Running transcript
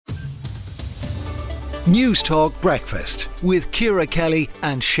News Talk Breakfast with Ciara Kelly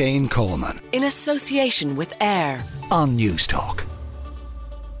and Shane Coleman. In association with AIR On News Talk.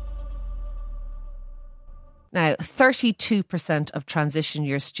 Now, 32% of transition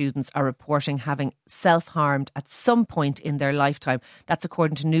year students are reporting having self-harmed at some point in their lifetime. That's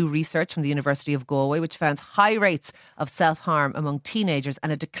according to new research from the University of Galway, which finds high rates of self-harm among teenagers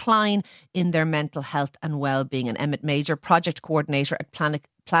and a decline in their mental health and well-being. And Emmet Major, project coordinator at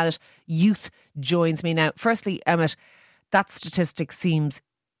Planet Youth, joins me now. Firstly, Emmet, that statistic seems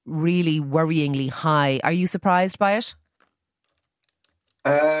really worryingly high. Are you surprised by it?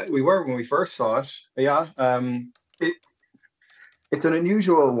 We were when we first saw it. Yeah, it's an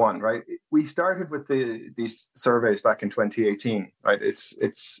unusual one, right? We started with these surveys back in 2018, right?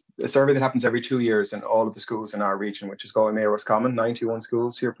 It's a survey that happens every 2 years in all of the schools in our region, which is Galway Mayo Roscommon. 91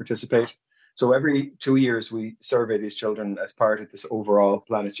 schools here participate. So every 2 years we survey these children as part of this overall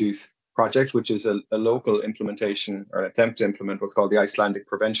Planet Youth project, which is a local implementation or an attempt to implement what's called the Icelandic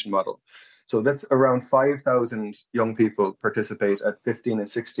prevention model. So that's around 5,000 young people participate at 15 and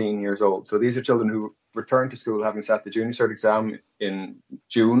 16 years old. So these are children who return to school having sat the junior cert exam in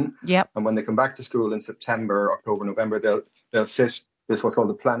June. Yep. And when they come back to school in September, October, November, they'll sit this what's called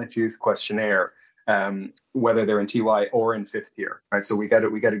the Planet Youth questionnaire, whether they're in TY or in fifth year. Right. So we get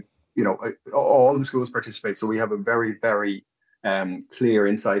it, all the schools participate. So we have a very, very clear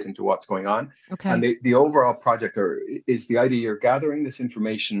insight into what's going on. Okay. And the overall project is the idea you're gathering this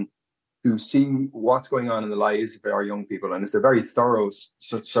information to see what's going on in the lives of our young people. And it's a very thorough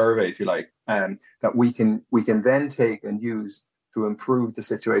survey, if you like, that we can then take and use to improve the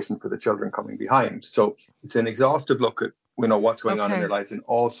situation for the children coming behind. So it's an exhaustive look at what's going on in their lives in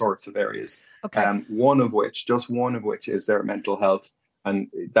all sorts of areas. Okay. One of which is their mental health. And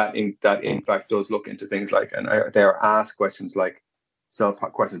that in fact does look into things like, and they are asked questions like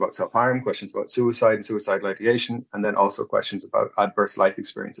questions about self-harm, questions about suicide and suicide ideation, and then also questions about adverse life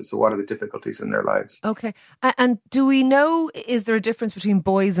experiences. So what are the difficulties in their lives? Okay. And do we know, is there a difference between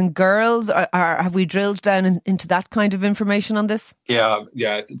boys and girls? Or have we drilled down into that kind of information on this? Yeah.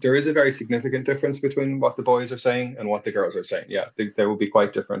 There is a very significant difference between what the boys are saying and what the girls are saying. Yeah, they will be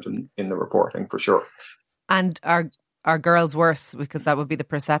quite different in the reporting for sure. And are girls worse? Because that would be the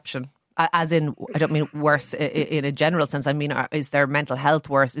perception. As in, I don't mean worse in a general sense. I mean, is their mental health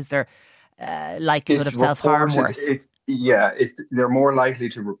worse? Is their likelihood of self-harm worse? They're more likely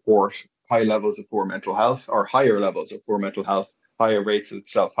to report high levels of poor mental health or higher levels of poor mental health, higher rates of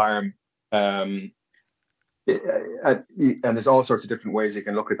self-harm. And there's all sorts of different ways you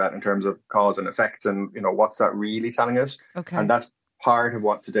can look at that in terms of cause and effect and, what's that really telling us? Okay. And that's part of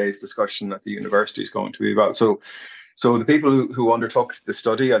what today's discussion at the university is going to be about. So the people who undertook the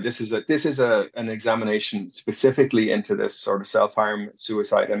study, this is an examination specifically into this sort of self-harm,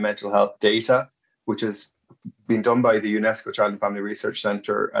 suicide and mental health data, which has been done by the UNESCO Child and Family Research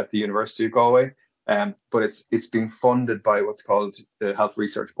Centre at the University of Galway. But it's being funded by what's called the Health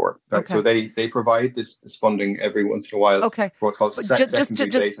Research Board. Right? Okay. So they provide this funding every once in a while. Okay. For what's called secondary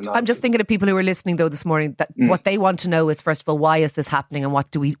data analysis. I'm just thinking of people who are listening though this morning that what they want to know is, first of all, why is this happening and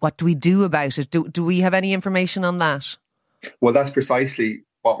what do we do about it? Do we have any information on that? Well, that's precisely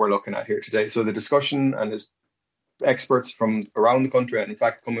what we're looking at here today. So the discussion, and there's experts from around the country and in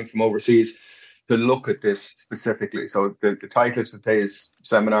fact coming from overseas to look at this specifically. So the title of today's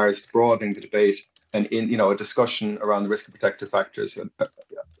seminar is Broadening the Debate and a discussion around the risk of protective factors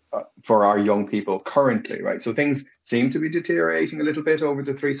for our young people currently, right? So things seem to be deteriorating a little bit over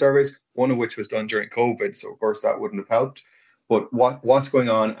the three surveys, one of which was done during COVID. So of course that wouldn't have helped. But what's going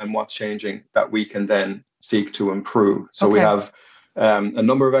on and what's changing that we can then seek to improve. So we have a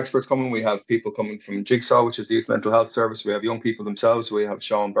number of experts coming. We have people coming from Jigsaw, which is the Youth Mental Health Service. We have young people themselves. We have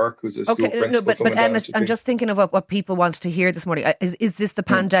Sean Burke, who's a school principal. But Emmet, I'm just thinking of what people want to hear this morning. Is this the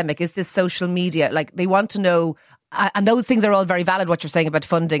pandemic? Is this social media? Like, they want to know, and those things are all very valid, what you're saying about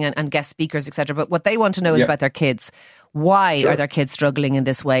funding and guest speakers, etc. But what they want to know is about their kids. Why are their kids struggling in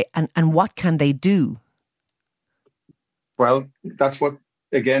this way? And what can they do? Well, that's what,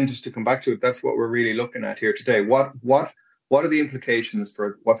 again, just to come back to it, that's what we're really looking at here today. What are the implications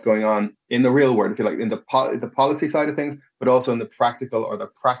for what's going on in the real world, if you like, in the policy side of things, but also in the practical or the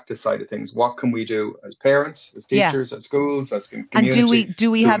practice side of things? What can we do as parents, as teachers, as schools, as community? And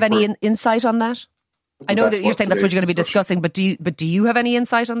do we have any insight on that? I know that you're saying that's what you're going to be discussing, but do you have any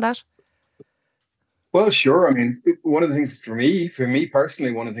insight on that? Well, sure. I mean, one of the things for me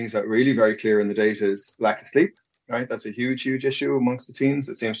personally, one of the things that really very clear in the data is lack of sleep. Right, that's a huge issue amongst the teens.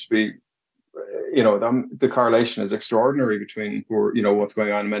 It seems to be, the correlation is extraordinary between, what's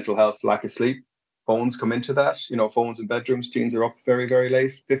going on in mental health, lack of sleep. phones come into that. Phones in bedrooms, teens are up very, very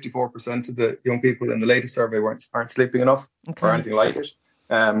late. 54% of the young people in the latest survey aren't sleeping enough or anything like it.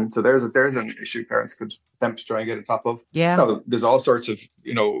 So there's an issue parents could attempt to try and get on top of. Yeah. Now, there's all sorts of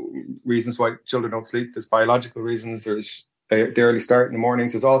reasons why children don't sleep. There's biological reasons. There's the early start in the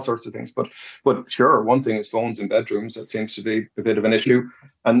mornings. There's all sorts of things. But sure, one thing is phones in bedrooms. That seems to be a bit of an issue,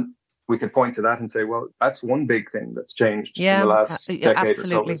 and we could point to that and say, well, that's one big thing that's changed in the last decade or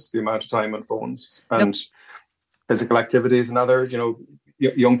so, is the amount of time on phones. And physical activity is another.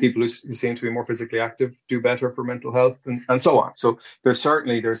 Young people who seem to be more physically active do better for mental health, and so on. So there's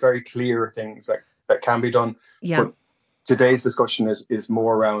very clear things that can be done. Yeah. But today's discussion is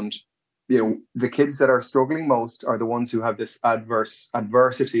more around, the kids that are struggling most are the ones who have this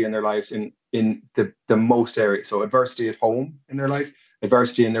adversity in their lives in the most areas. So adversity at home in their life,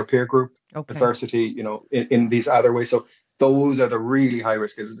 adversity in their peer group, adversity, in these other ways. So those are the really high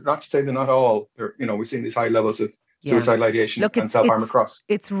risk kids. Not to say they're not all. We've seen these high levels of suicidal ideation and self-harm across.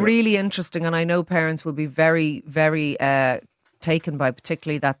 It's really interesting, and I know parents will be very, very taken by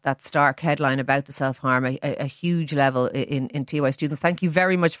particularly that stark headline about the self-harm, a huge level in TY students. Thank you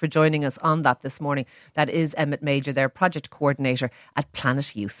very much for joining us on that this morning. That is Emmet Major, their project coordinator at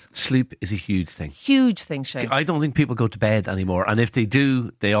Planet Youth. Sleep is a huge thing. Huge thing, Shane. I don't think people go to bed anymore, and if they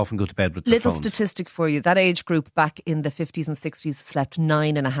do, they often go to bed with their Little phones. statistic for you, that age group back in the 50s and 60s slept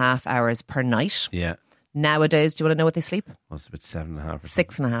 9.5 hours per night. Yeah. Nowadays, do you want to know what they sleep? It's about 7.5.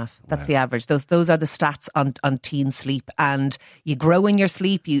 6.5. That's the average. Those are the stats on teen sleep. And you grow in your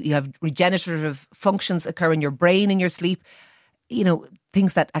sleep. You have regenerative functions occur in your brain in your sleep.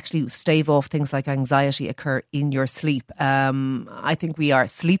 Things that actually stave off things like anxiety occur in your sleep. I think we are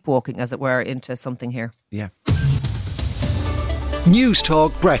sleepwalking, as it were, into something here. Yeah. News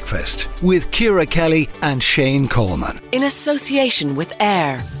Talk Breakfast with Ciara Kelly and Shane Coleman In association with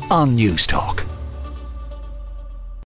AIR on News Talk.